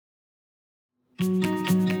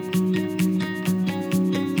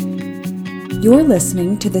You're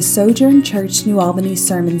listening to the Sojourn Church New Albany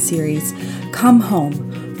sermon series, Come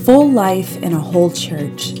Home, Full Life in a Whole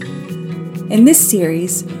Church. In this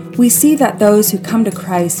series, we see that those who come to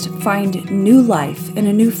Christ find new life in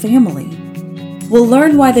a new family. We'll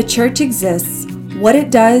learn why the church exists, what it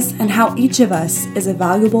does, and how each of us is a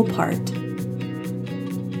valuable part.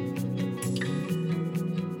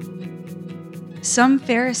 Some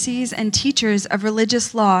Pharisees and teachers of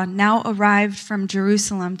religious law now arrived from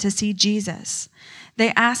Jerusalem to see Jesus. They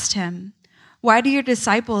asked him, "Why do your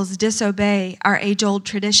disciples disobey our age-old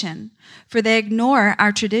tradition? For they ignore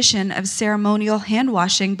our tradition of ceremonial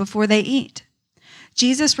hand-washing before they eat."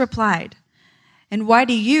 Jesus replied, "And why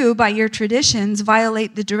do you, by your traditions,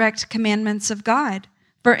 violate the direct commandments of God?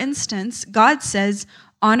 For instance, God says,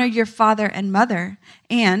 'Honor your father and mother,'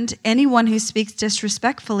 and anyone who speaks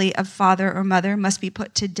disrespectfully of father or mother must be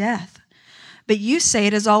put to death. But you say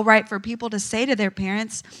it is all right for people to say to their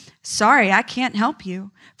parents, 'Sorry, I can't help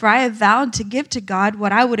you, for I have vowed to give to God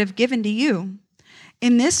what I would have given to you.'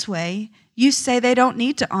 In this way, you say they don't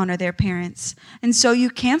need to honor their parents, and so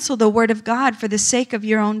you cancel the word of God for the sake of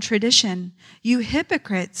your own tradition. You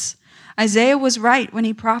hypocrites! Isaiah was right when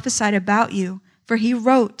he prophesied about you, for he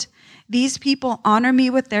wrote, 'These people honor me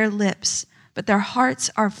with their lips, but their hearts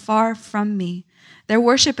are far from me. Their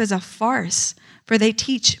worship is a farce, for they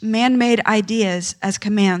teach man-made ideas as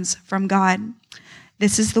commands from God.'"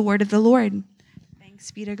 This is the word of the Lord.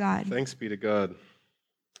 Thanks be to God. Thanks be to God.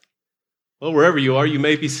 Well, wherever you are, you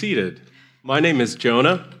may be seated. My name is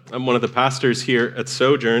Jonah. I'm one of the pastors here at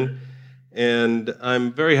Sojourn, and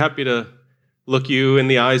I'm very happy to look you in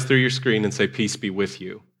the eyes through your screen and say, "Peace be with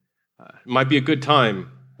you." It might be a good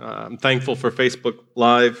time. I'm thankful for Facebook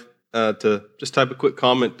Live to just type a quick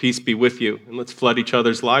comment, "Peace be with you," and let's flood each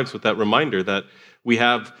other's lives with that reminder that we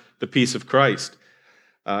have the peace of Christ.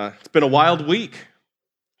 It's been a wild week.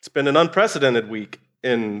 It's been an unprecedented week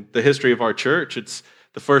in the history of our church. It's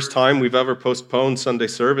the first time we've ever postponed Sunday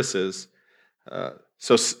services.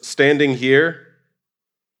 So standing here,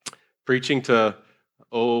 preaching to,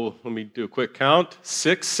 let me do a quick count,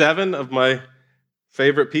 6, 7 of my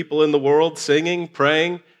favorite people in the world, singing,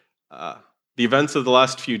 praying. The events of the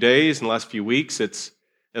last few days and last few weeks, it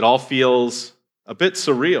all feels a bit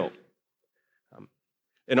surreal.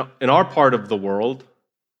 In our part of the world,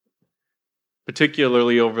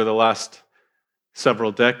 particularly over the last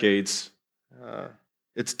several decades,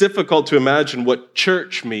 it's difficult to imagine what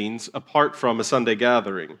church means apart from a Sunday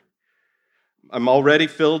gathering. I'm already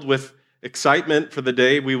filled with excitement for the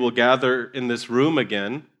day we will gather in this room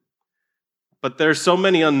again, but there's so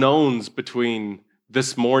many unknowns between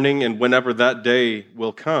this morning and whenever that day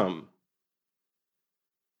will come.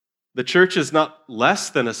 The church is not less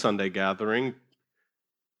than a Sunday gathering,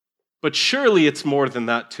 but surely it's more than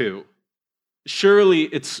that too. Surely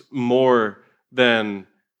it's more than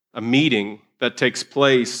a meeting that takes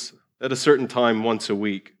place at a certain time once a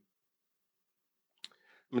week.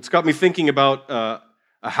 It's got me thinking about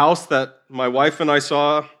a house that my wife and I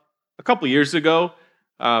saw a couple years ago.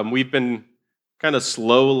 We've been kind of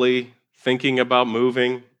slowly thinking about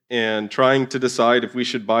moving and trying to decide if we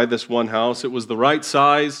should buy this one house. It was the right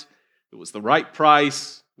size, it was the right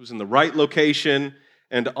price, it was in the right location,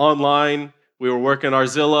 and online we were working our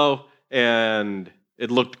Zillow, and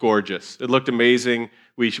it looked gorgeous. It looked amazing.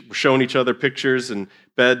 We were showing each other pictures in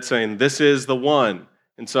bed saying, "This is the one."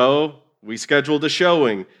 And so we scheduled a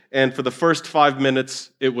showing, and for the first 5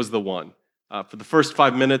 minutes, it was the one. For the first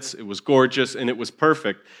 5 minutes, it was gorgeous, and it was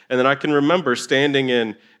perfect. And then I can remember standing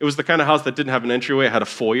in, it was the kind of house that didn't have an entryway, it had a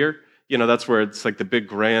foyer. You know, that's where it's like the big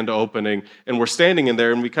grand opening. And we're standing in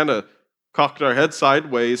there, and we kind of cocked our head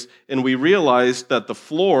sideways, and we realized that the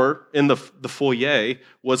floor in the foyer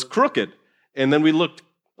was crooked. And then we looked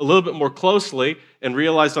a little bit more closely and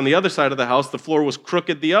realized on the other side of the house, the floor was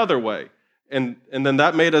crooked the other way. And then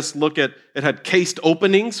that made us look at, it had cased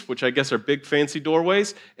openings, which I guess are big fancy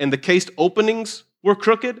doorways, and the cased openings were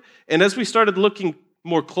crooked. And as we started looking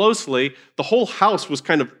more closely, the whole house was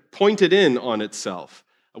kind of pointed in on itself.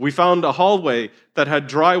 We found a hallway that had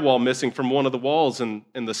drywall missing from one of the walls, and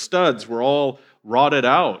the studs were all rotted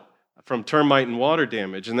out from termite and water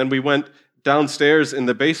damage. And then we went downstairs in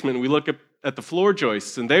the basement, and we looked at the floor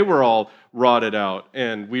joists, and they were all rotted out.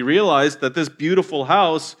 And we realized that this beautiful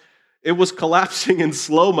house, it was collapsing in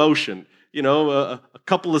slow motion, a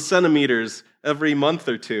couple of centimeters every month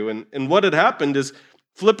or two. And what had happened is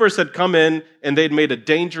flippers had come in and they'd made a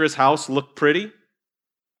dangerous house look pretty.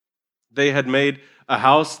 They had made a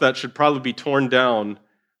house that should probably be torn down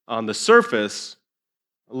on the surface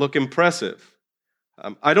look impressive.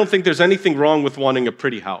 I don't think there's anything wrong with wanting a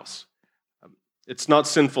pretty house. It's not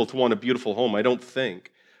sinful to want a beautiful home, I don't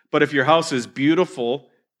think. But if your house is beautiful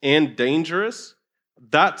and dangerous,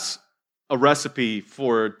 that's a recipe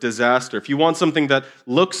for disaster. If you want something that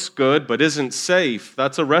looks good but isn't safe,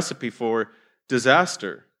 that's a recipe for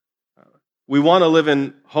disaster. We want to live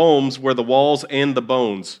in homes where the walls and the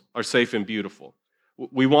bones are safe and beautiful.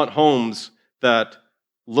 We want homes that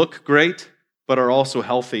look great but are also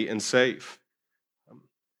healthy and safe.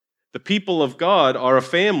 The people of God are a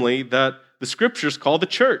family that the scriptures call the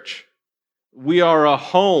church. We are a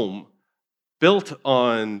home built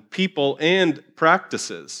on people and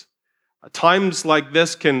practices. Times like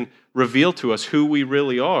this can reveal to us who we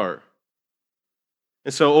really are.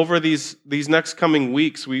 And so over these next coming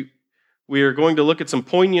weeks, we are going to look at some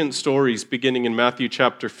poignant stories beginning in Matthew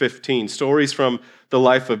chapter 15, stories from the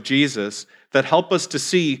life of Jesus that help us to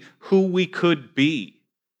see who we could be.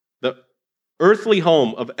 The earthly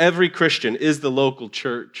home of every Christian is the local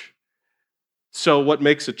church. So what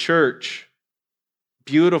makes a church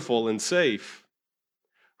beautiful and safe?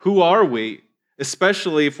 Who are we,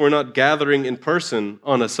 especially if we're not gathering in person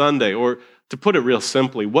on a Sunday? Or to put it real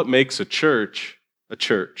simply, what makes a church a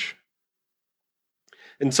church?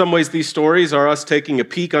 In some ways, these stories are us taking a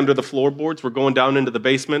peek under the floorboards. We're going down into the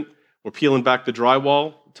basement. We're peeling back the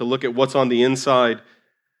drywall to look at what's on the inside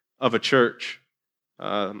of a church.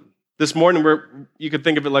 This morning, you could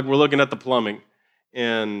think of it like we're looking at the plumbing.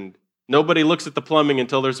 And nobody looks at the plumbing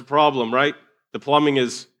until there's a problem, right? The plumbing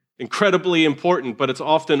is incredibly important, but it's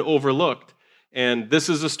often overlooked. And this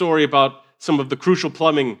is a story about some of the crucial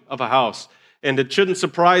plumbing of a house. And it shouldn't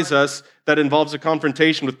surprise us that it involves a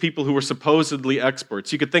confrontation with people who were supposedly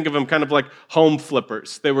experts. You could think of them kind of like home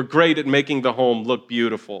flippers. They were great at making the home look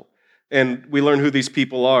beautiful. And we learn who these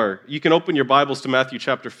people are. You can open your Bibles to Matthew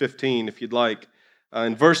chapter 15 if you'd like.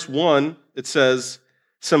 In verse 1, it says,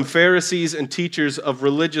 "Some Pharisees and teachers of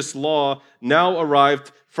religious law now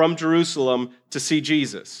arrived from Jerusalem to see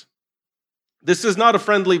Jesus." This is not a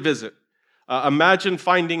friendly visit. Imagine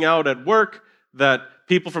finding out at work that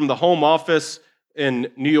people from the home office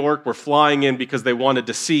in New York were flying in because they wanted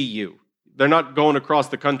to see you. They're not going across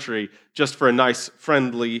the country just for a nice,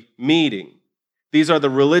 friendly meeting. These are the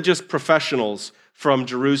religious professionals from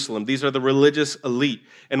Jerusalem. These are the religious elite.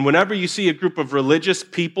 And whenever you see a group of religious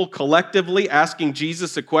people collectively asking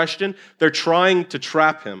Jesus a question, they're trying to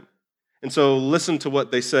trap him. And so listen to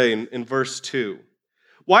what they say in verse 2.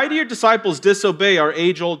 "Why do your disciples disobey our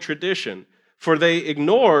age-old tradition? For they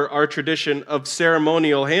ignore our tradition of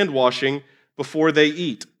ceremonial hand-washing before they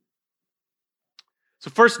eat."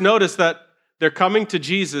 So first notice that they're coming to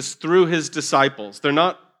Jesus through his disciples. They're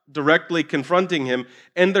not directly confronting him,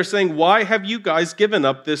 and they're saying, "Why have you guys given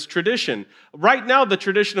up this tradition?" Right now, the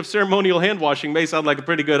tradition of ceremonial hand-washing may sound like a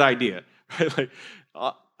pretty good idea. Right?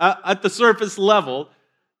 At the surface level,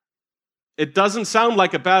 it doesn't sound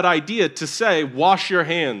like a bad idea to say, wash your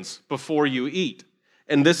hands before you eat.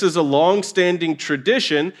 And this is a long-standing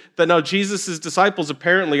tradition that now Jesus' disciples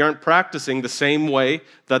apparently aren't practicing the same way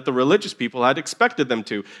that the religious people had expected them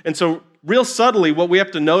to. And so real subtly, what we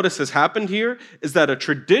have to notice has happened here is that a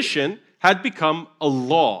tradition had become a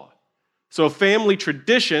law. So a family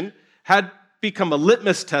tradition had become a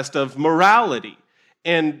litmus test of morality.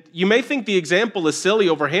 And you may think the example is silly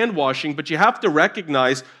over hand washing, but you have to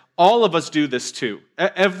recognize all of us do this too.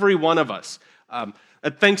 Every one of us.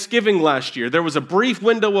 At Thanksgiving last year, there was a brief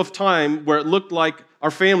window of time where it looked like our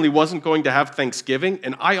family wasn't going to have Thanksgiving,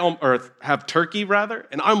 or have turkey rather,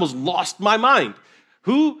 and I almost lost my mind.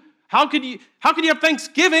 How could you have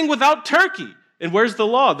Thanksgiving without turkey? And where's the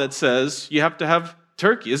law that says you have to have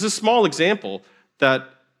turkey? It's a small example that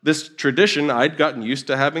this tradition, I'd gotten used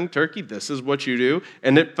to having turkey. This is what you do.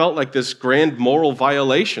 And it felt like this grand moral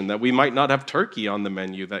violation that we might not have turkey on the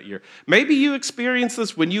menu that year. Maybe you experienced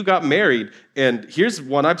this when you got married. And here's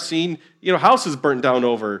one I've seen, houses burnt down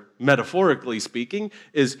over, metaphorically speaking,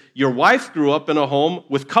 is your wife grew up in a home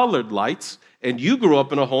with colored lights, and you grew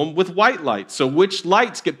up in a home with white lights. So which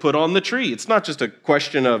lights get put on the tree? It's not just a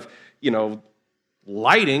question of,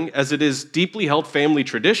 lighting, as it is deeply held family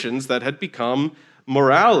traditions that had become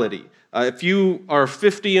morality. If you are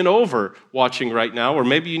 50 and over watching right now, or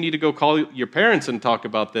maybe you need to go call your parents and talk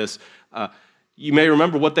about this, you may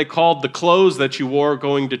remember what they called the clothes that you wore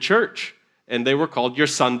going to church, and they were called your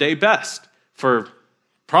Sunday best. For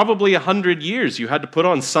probably 100 years, you had to put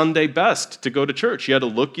on Sunday best to go to church. You had to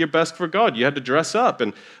look your best for God. You had to dress up,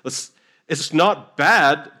 and it's not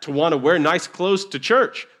bad to want to wear nice clothes to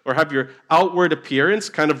church or have your outward appearance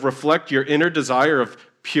kind of reflect your inner desire of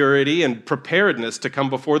purity and preparedness to come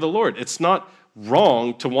before the Lord. It's not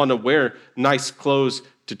wrong to want to wear nice clothes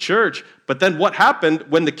to church, but then what happened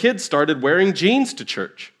when the kids started wearing jeans to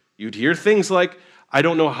church? You'd hear things like, I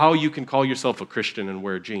don't know how you can call yourself a Christian and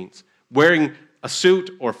wear jeans. Wearing a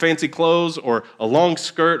suit or fancy clothes or a long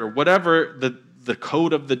skirt or whatever the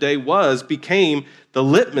code of the day was became the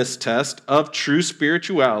litmus test of true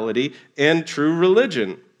spirituality and true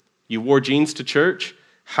religion. You wore jeans to church?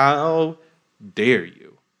 How dare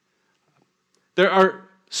you? There are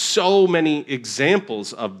so many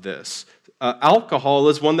examples of this. Alcohol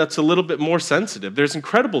is one that's a little bit more sensitive. There's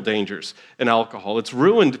incredible dangers in alcohol. It's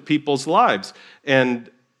ruined people's lives. And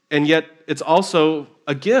yet it's also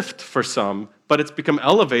a gift for some, but it's become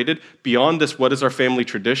elevated beyond this, what is our family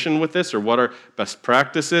tradition with this, or what our best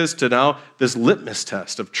practice is, to now this litmus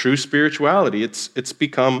test of true spirituality. It's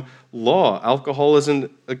become law. Alcohol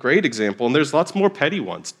isn't a great example, and there's lots more petty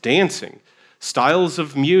ones. Dancing, styles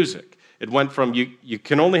of music. It went from you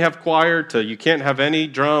can only have choir to you can't have any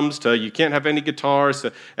drums to you can't have any guitars.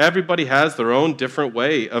 To everybody has their own different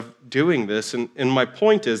way of doing this. And my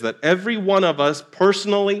point is that every one of us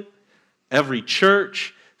personally, every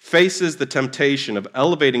church, faces the temptation of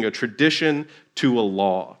elevating a tradition to a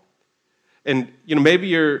law. And maybe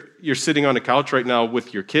you're sitting on a couch right now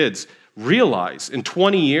with your kids. Realize in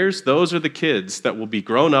 20 years, those are the kids that will be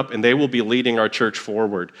grown up and they will be leading our church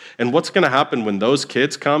forward. And what's going to happen when those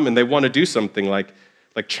kids come and they want to do something like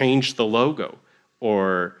change the logo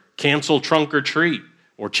or cancel trunk or treat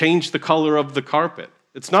or change the color of the carpet?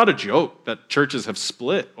 It's not a joke that churches have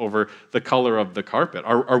split over the color of the carpet.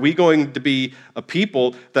 Are we going to be a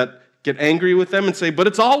people that get angry with them and say, but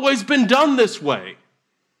it's always been done this way?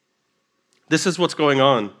 This is what's going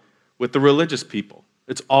on with the religious people.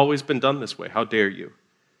 It's always been done this way. How dare you?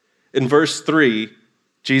 In verse 3,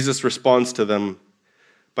 Jesus responds to them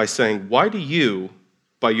by saying, why do you,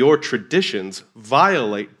 by your traditions,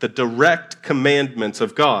 violate the direct commandments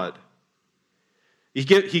of God? He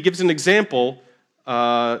gives an example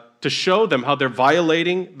to show them how they're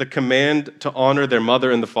violating the command to honor their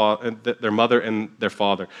mother and their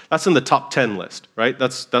father. That's in the top 10 list, right?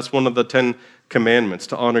 That's one of the 10 commandments,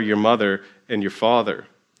 to honor your mother and your father.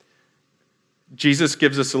 Jesus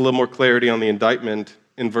gives us a little more clarity on the indictment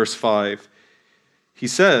in verse 5. He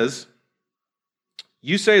says,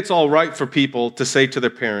 you say it's all right for people to say to their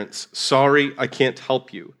parents, sorry, I can't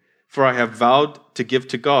help you, for I have vowed to give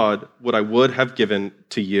to God what I would have given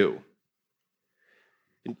to you.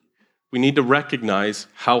 We need to recognize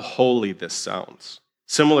how holy this sounds.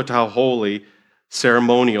 Similar to how holy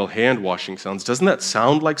ceremonial hand washing sounds. Doesn't that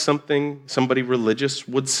sound like something somebody religious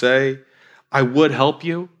would say? I would help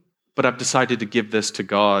you, but I've decided to give this to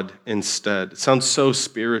God instead. It sounds so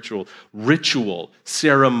spiritual, ritual,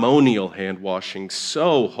 ceremonial hand washing,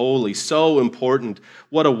 so holy, so important.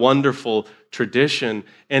 What a wonderful tradition.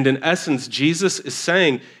 And in essence, Jesus is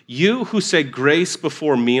saying, you who say grace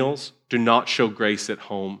before meals, do not show grace at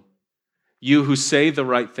home. You who say the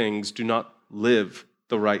right things, do not live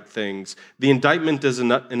the right things. The indictment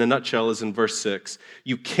in a nutshell is in verse 6.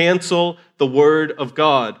 You cancel the word of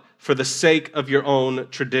God for the sake of your own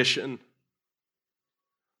tradition.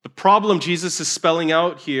 The problem Jesus is spelling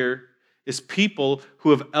out here is people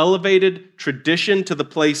who have elevated tradition to the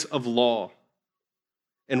place of law.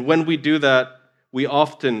 And when we do that, we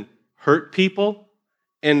often hurt people.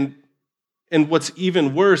 And what's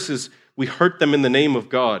even worse is we hurt them in the name of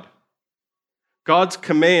God. God's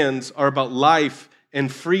commands are about life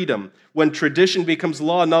and freedom. When tradition becomes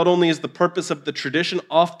law, not only is the purpose of the tradition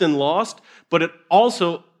often lost, but it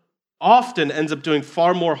also often ends up doing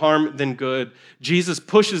far more harm than good. Jesus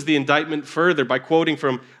pushes the indictment further by quoting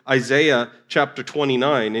from Isaiah chapter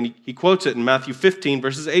 29, and he quotes it in Matthew 15,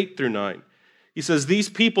 verses 8 through 9. He says, these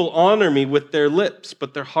people honor me with their lips,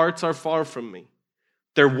 but their hearts are far from me.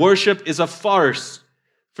 Their worship is a farce,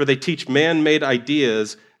 for they teach man-made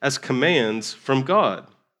ideas as commands from God.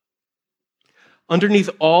 Underneath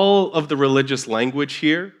all of the religious language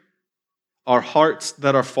here are hearts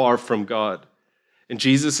that are far from God. And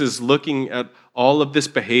Jesus is looking at all of this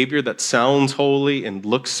behavior that sounds holy and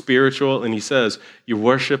looks spiritual, and he says, your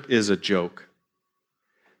worship is a joke.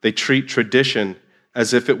 They treat tradition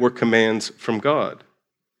as if it were commands from God.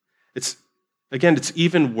 It's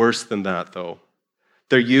even worse than that, though.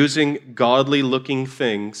 They're using godly-looking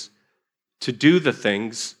things to do the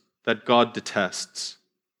things that God detests.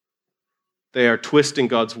 They are twisting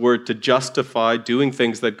God's word to justify doing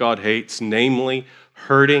things that God hates, namely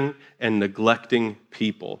hurting and neglecting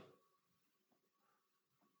people.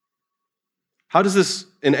 How does this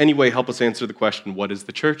in any way help us answer the question, what is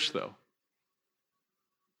the church, though?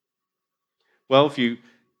 Well, if you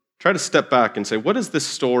try to step back and say, what is this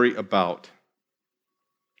story about?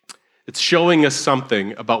 It's showing us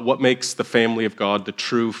something about what makes the family of God the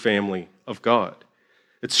true family of God.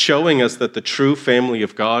 It's showing us that the true family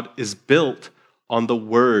of God is built on the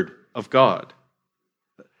Word of God.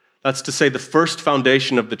 That's to say, the first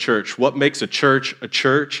foundation of the church. What makes a church a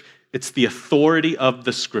church? It's the authority of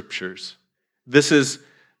the Scriptures. This is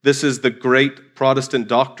the great Protestant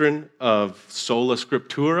doctrine of sola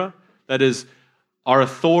scriptura. That is, our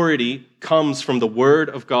authority comes from the Word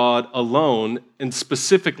of God alone, and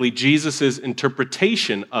specifically Jesus'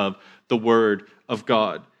 interpretation of the Word of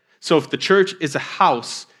God. So if the church is a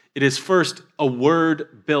house, it is first a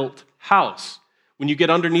Word-built house. When you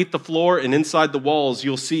get underneath the floor and inside the walls,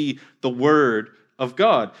 you'll see the Word of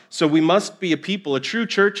God. So we must be a people. A true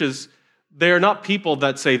church they are not people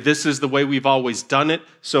that say, this is the way we've always done it,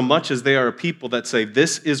 so much as they are a people that say,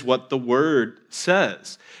 this is what the Word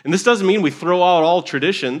says. And this doesn't mean we throw out all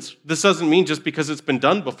traditions. This doesn't mean just because it's been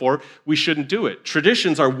done before, we shouldn't do it.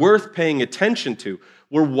 Traditions are worth paying attention to.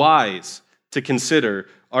 We're wise to consider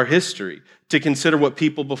our history, to consider what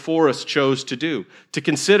people before us chose to do, to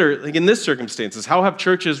consider, like in this circumstances, how have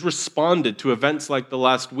churches responded to events like the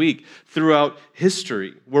last week throughout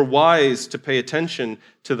history? We're wise to pay attention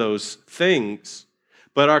to those things,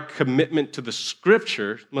 but our commitment to the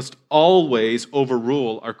Scripture must always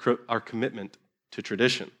overrule our commitment to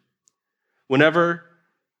tradition. Whenever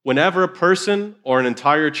a person or an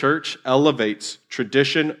entire church elevates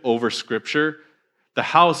tradition over Scripture, the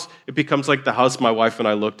house, it becomes like the house my wife and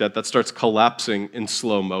I looked at that starts collapsing in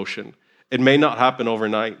slow motion. It may not happen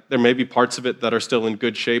overnight. There may be parts of it that are still in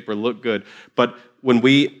good shape or look good, but when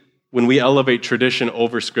we elevate tradition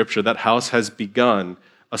over Scripture, that house has begun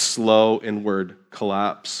a slow inward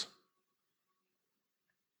collapse.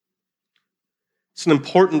 It's an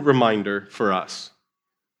important reminder for us,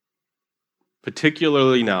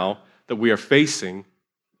 particularly now that we are facing,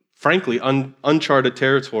 frankly, uncharted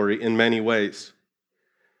territory in many ways.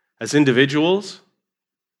 As individuals,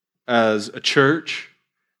 as a church,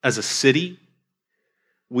 as a city,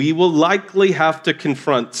 we will likely have to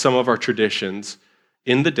confront some of our traditions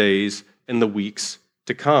in the days and the weeks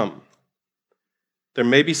to come. There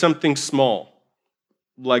may be something small,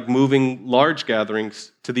 like moving large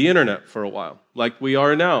gatherings to the internet for a while, like we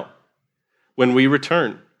are now. When we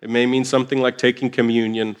return, it may mean something like taking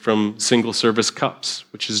communion from single-service cups,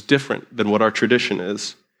 which is different than what our tradition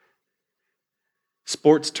is.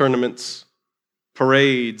 Sports tournaments,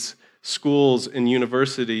 parades, schools, and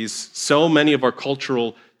universities, so many of our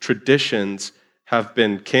cultural traditions have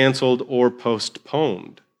been canceled or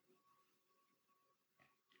postponed.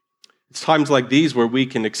 It's times like these where we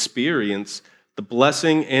can experience the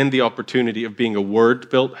blessing and the opportunity of being a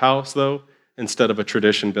Word-built house, though, instead of a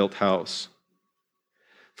tradition-built house.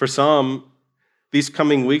 For some, these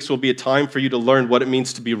coming weeks will be a time for you to learn what it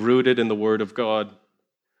means to be rooted in the Word of God.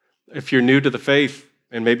 If you're new to the faith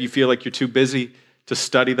and maybe you feel like you're too busy to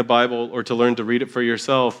study the Bible or to learn to read it for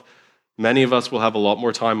yourself, many of us will have a lot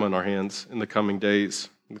more time on our hands in the coming days,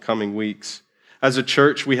 in the coming weeks. As a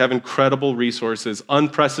church, we have incredible resources,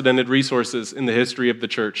 unprecedented resources in the history of the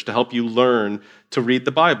church to help you learn to read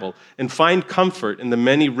the Bible and find comfort in the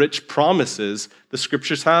many rich promises the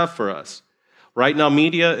Scriptures have for us. Right Now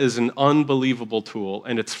Media is an unbelievable tool,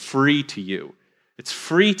 and it's free to you. It's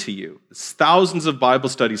free to you. It's thousands of Bible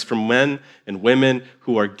studies from men and women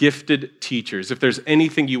who are gifted teachers. If there's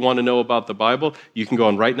anything you want to know about the Bible, you can go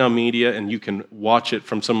on Right Now Media and you can watch it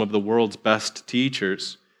from some of the world's best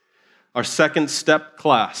teachers. Our second step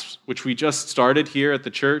class, which we just started here at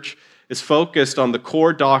the church, is focused on the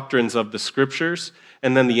core doctrines of the Scriptures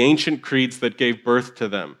and then the ancient creeds that gave birth to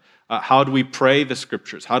them. How do we pray the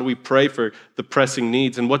Scriptures? How do we pray for the pressing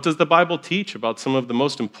needs? And what does the Bible teach about some of the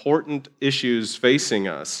most important issues facing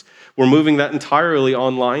us? We're moving that entirely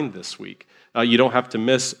online this week. You don't have to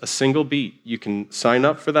miss a single beat. You can sign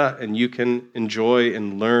up for that and you can enjoy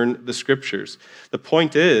and learn the Scriptures. The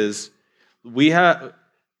point is, we have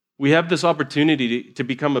this opportunity to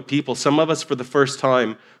become a people, some of us for the first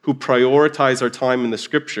time, who prioritize our time in the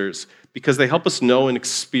Scriptures because they help us know and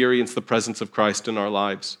experience the presence of Christ in our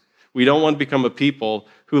lives. We don't want to become a people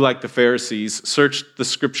who, like the Pharisees, searched the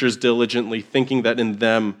Scriptures diligently, thinking that in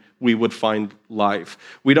them we would find life.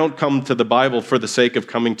 We don't come to the Bible for the sake of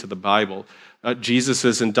coming to the Bible.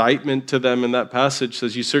 Jesus' indictment to them in that passage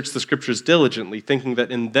says, you search the Scriptures diligently, thinking that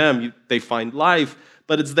in them they find life,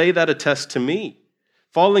 but it's they that attest to me.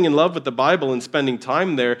 Falling in love with the Bible and spending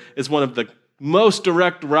time there is one of the most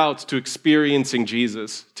direct routes to experiencing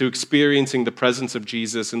Jesus, to experiencing the presence of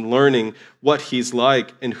Jesus and learning what he's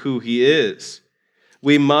like and who he is.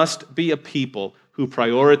 We must be a people who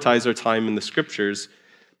prioritize our time in the Scriptures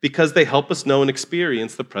because they help us know and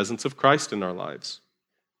experience the presence of Christ in our lives.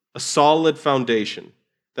 A solid foundation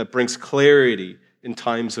that brings clarity in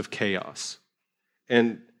times of chaos.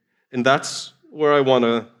 And that's where I want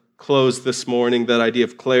to close this morning, that idea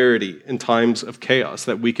of clarity in times of chaos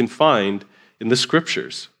that we can find in the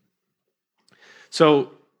Scriptures.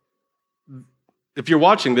 So, if you're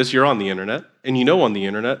watching this, you're on the internet, and you know on the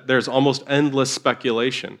internet there's almost endless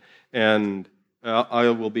speculation. And I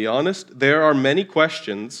will be honest, there are many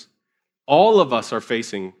questions all of us are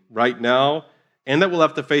facing right now, and that we'll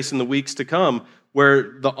have to face in the weeks to come,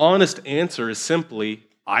 where the honest answer is simply,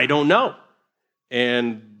 I don't know.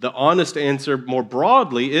 And the honest answer more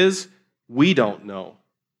broadly is, we don't know.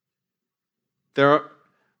 There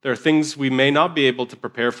are things we may not be able to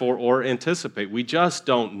prepare for or anticipate. We just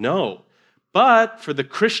don't know. But for the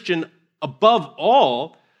Christian, above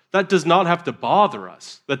all, that does not have to bother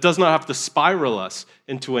us. That does not have to spiral us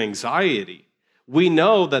into anxiety. We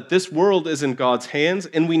know that this world is in God's hands,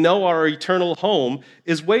 and we know our eternal home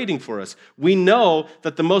is waiting for us. We know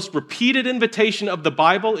that the most repeated invitation of the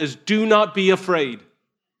Bible is, do not be afraid.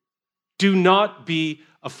 Do not be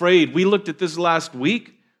afraid. We looked at this last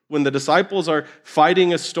week when the disciples are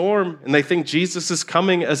fighting a storm, and they think Jesus is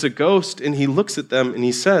coming as a ghost, and he looks at them and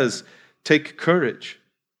he says, take courage.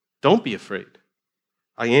 Don't be afraid.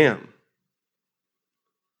 I am.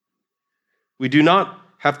 We do not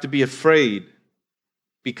have to be afraid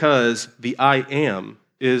because the I am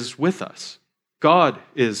is with us. God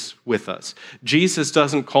is with us. Jesus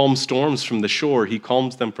doesn't calm storms from the shore. He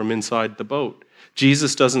calms them from inside the boat.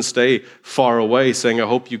 Jesus doesn't stay far away saying, I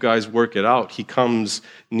hope you guys work it out. He comes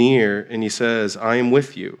near and he says, I am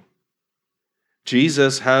with you.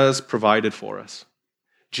 Jesus has provided for us.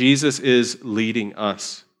 Jesus is leading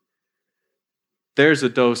us. There's a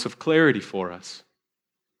dose of clarity for us.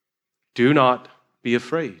 Do not be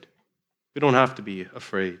afraid. We don't have to be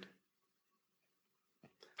afraid.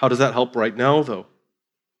 How does that help right now, though?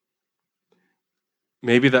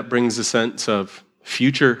 Maybe that brings a sense of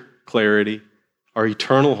future clarity. Our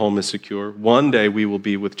eternal home is secure. One day we will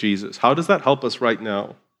be with Jesus. How does that help us right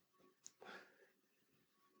now?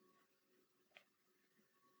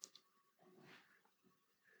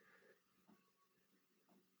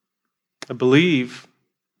 I believe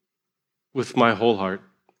with my whole heart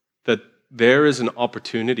that there is an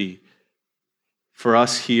opportunity for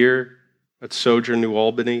us here at Sojourn New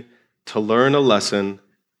Albany to learn a lesson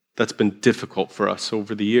that's been difficult for us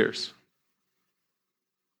over the years.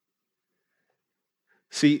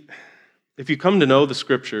 See, if you come to know the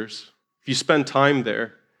Scriptures, if you spend time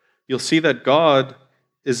there, you'll see that God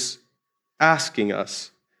is asking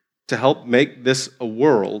us to help make this a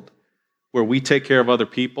world where we take care of other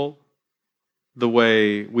people the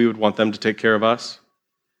way we would want them to take care of us.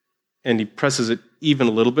 And he presses it even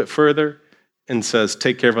a little bit further and says,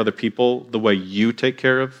 take care of other people the way you take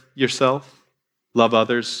care of yourself. Love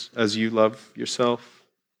others as you love yourself.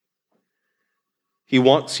 He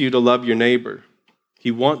wants you to love your neighbor.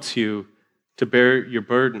 He wants you to bear your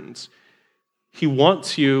burdens. He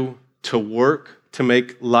wants you to work to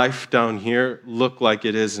make life down here look like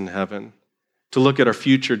it is in heaven, to look at our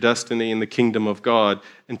future destiny in the kingdom of God,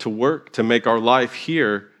 and to work to make our life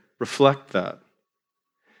here reflect that.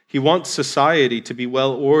 He wants society to be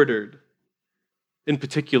well ordered, in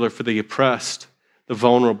particular for the oppressed, the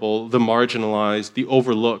vulnerable, the marginalized, the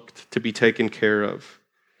overlooked to be taken care of.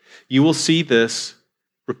 You will see this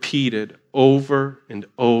repeated over and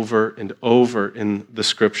over and over in the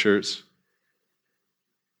Scriptures.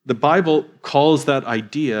 The Bible calls that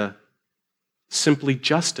idea simply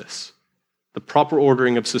justice, the proper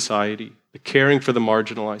ordering of society, the caring for the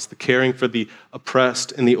marginalized, the caring for the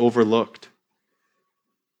oppressed and the overlooked.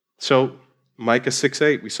 So, Micah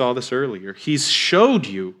 6:8, we saw this earlier. He's showed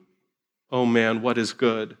you, oh man, what is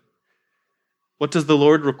good. What does the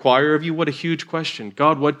Lord require of you? What a huge question.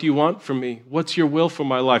 God, what do you want from me? What's your will for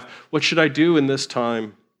my life? What should I do in this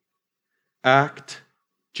time? Act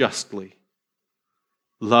justly.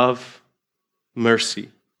 Love mercy.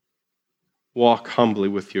 Walk humbly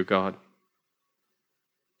with your God.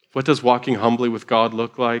 What does walking humbly with God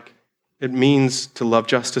look like? It means to love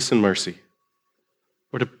justice and mercy.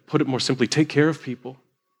 Or to put it more simply, take care of people.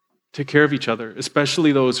 Take care of each other,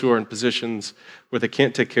 especially those who are in positions where they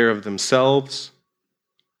can't take care of themselves.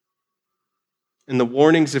 And the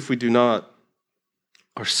warnings, if we do not,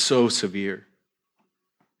 are so severe.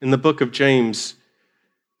 In the book of James,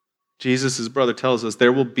 Jesus' brother tells us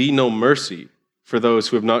there will be no mercy for those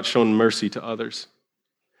who have not shown mercy to others.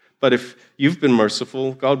 But if you've been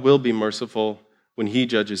merciful, God will be merciful when he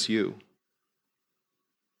judges you.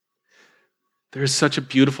 There is such a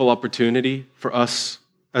beautiful opportunity for us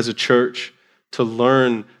as a church to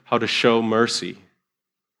learn how to show mercy,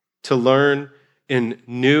 to learn in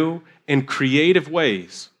new and creative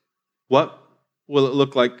ways what will it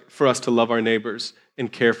look like for us to love our neighbors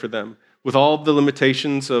and care for them? With all the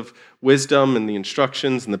limitations of wisdom and the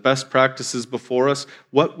instructions and the best practices before us,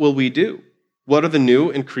 what will we do? What are the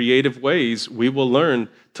new and creative ways we will learn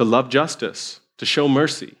to love justice, to show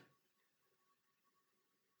mercy?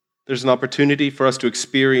 There's an opportunity for us to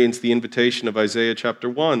experience the invitation of Isaiah chapter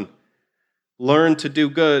 1. Learn to do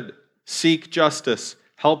good, seek justice,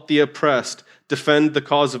 help the oppressed, defend the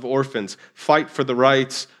cause of orphans, fight for the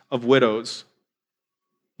rights of widows.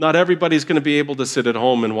 Not everybody's going to be able to sit at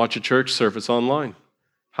home and watch a church service online.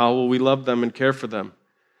 How will we love them and care for them?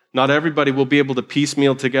 Not everybody will be able to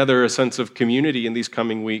piecemeal together a sense of community in these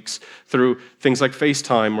coming weeks through things like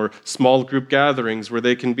FaceTime or small group gatherings where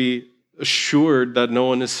they can be assured that no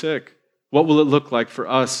one is sick. What will it look like for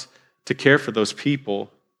us to care for those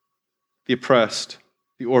people, the oppressed,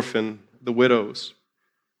 the orphan, the widows?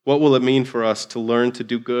 What will it mean for us to learn to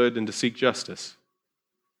do good and to seek justice?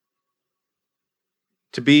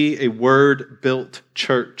 To be a word-built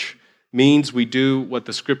church means we do what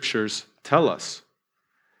the scriptures tell us.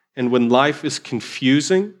 And when life is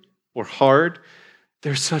confusing or hard,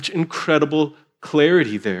 there's such incredible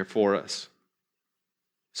clarity there for us.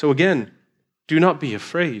 So again, do not be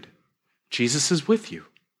afraid. Jesus is with you.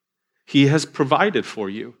 He has provided for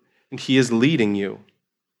you, and he is leading you.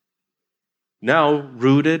 Now,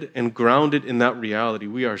 rooted and grounded in that reality,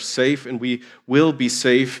 we are safe and we will be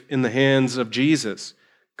safe in the hands of Jesus.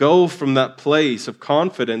 Go from that place of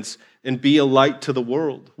confidence and be a light to the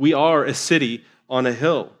world. We are a city on a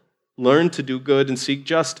hill. Learn to do good and seek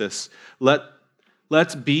justice.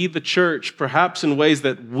 Let's be the church, perhaps in ways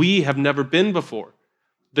that we have never been before.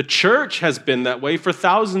 The church has been that way for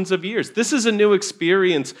thousands of years. This is a new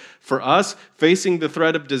experience for us facing the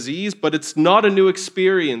threat of disease, but it's not a new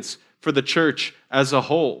experience for the church as a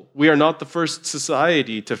whole. We are not the first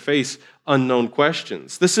society to face unknown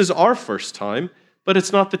questions. This is our first time, but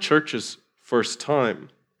it's not the church's first time.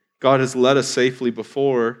 God has led us safely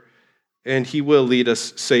before, and he will lead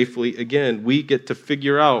us safely again. We get to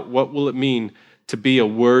figure out what will it mean to be a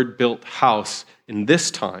word-built house in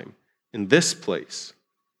this time, in this place,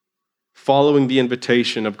 following the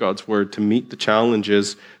invitation of God's word to meet the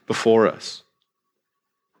challenges before us.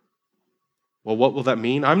 Well, what will that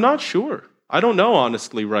mean? I'm not sure. I don't know,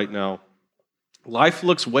 honestly, right now. Life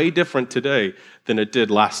looks way different today than it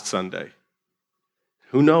did last Sunday.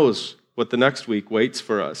 Who knows what the next week waits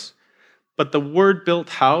for us? But the word-built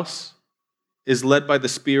house is led by the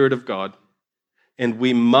Spirit of God, and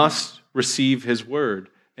we must receive his word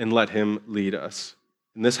and let him lead us.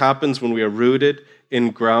 And this happens when we are rooted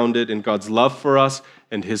and grounded in God's love for us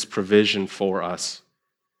and his provision for us.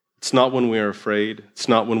 It's not when we are afraid. It's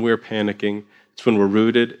not when we're panicking. It's when we're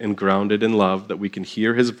rooted and grounded in love that we can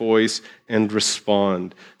hear his voice and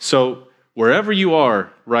respond. So wherever you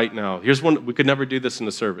are right now, here's one. We could never do this in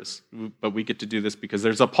a service, but we get to do this because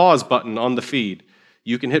there's a pause button on the feed.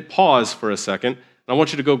 You can hit pause for a second, and I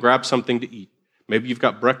want you to go grab something to eat. Maybe you've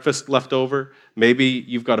got breakfast left over. Maybe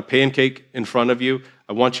you've got a pancake in front of you.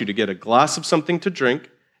 I want you to get a glass of something to drink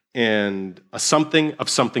and a something of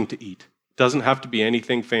something to eat. It doesn't have to be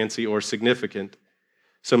anything fancy or significant.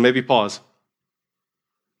 So maybe pause.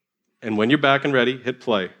 And when you're back and ready, hit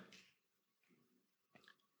play.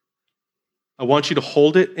 I want you to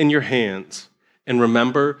hold it in your hands and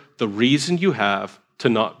remember the reason you have to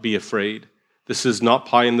not be afraid. This is not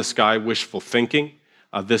pie in the sky wishful thinking.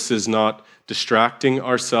 This is not distracting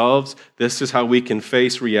ourselves. This is how we can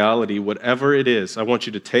face reality, whatever it is. I want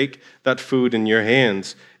you to take that food in your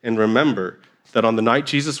hands and remember that on the night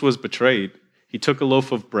Jesus was betrayed, he took a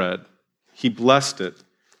loaf of bread, he blessed it,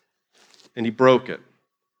 and he broke it.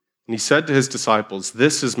 And he said to his disciples,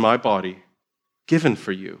 "This is my body given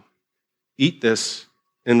for you. Eat this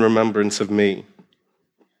in remembrance of me."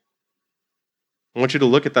 I want you to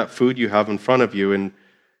look at that food you have in front of you and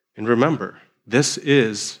remember, this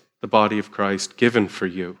is the body of Christ given for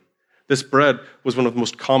you. This bread was one of the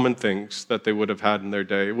most common things that they would have had in their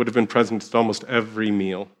day. It would have been present at almost every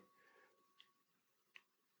meal.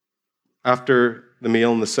 After the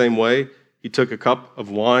meal, in the same way, he took a cup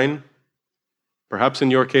of wine, perhaps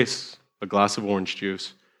in your case, a glass of orange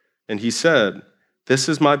juice, and he said, "This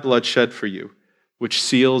is my blood shed for you, which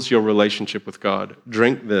seals your relationship with God.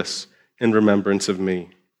 Drink this in remembrance of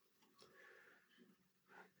me."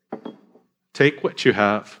 Take what you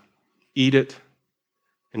have, eat it,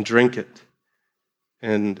 and drink it,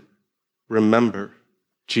 and remember,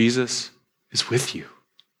 Jesus is with you.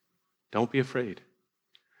 Don't be afraid.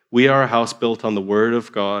 We are a house built on the Word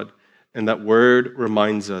of God, and that Word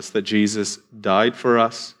reminds us that Jesus died for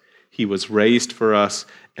us, he was raised for us,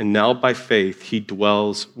 and now by faith he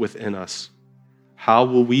dwells within us. How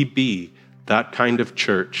will we be that kind of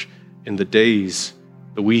church in the days,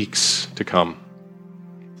 the weeks to come.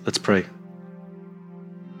 Let's pray.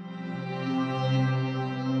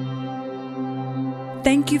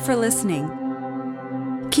 Thank you for listening.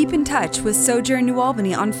 Keep in touch with Sojourn New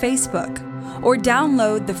Albany on Facebook, or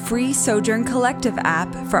download the free Sojourn Collective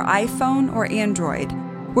app for iPhone or Android,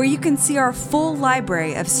 where you can see our full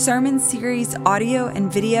library of sermon series audio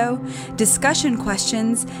and video, discussion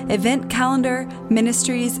questions, event calendar,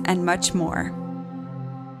 ministries, and much more.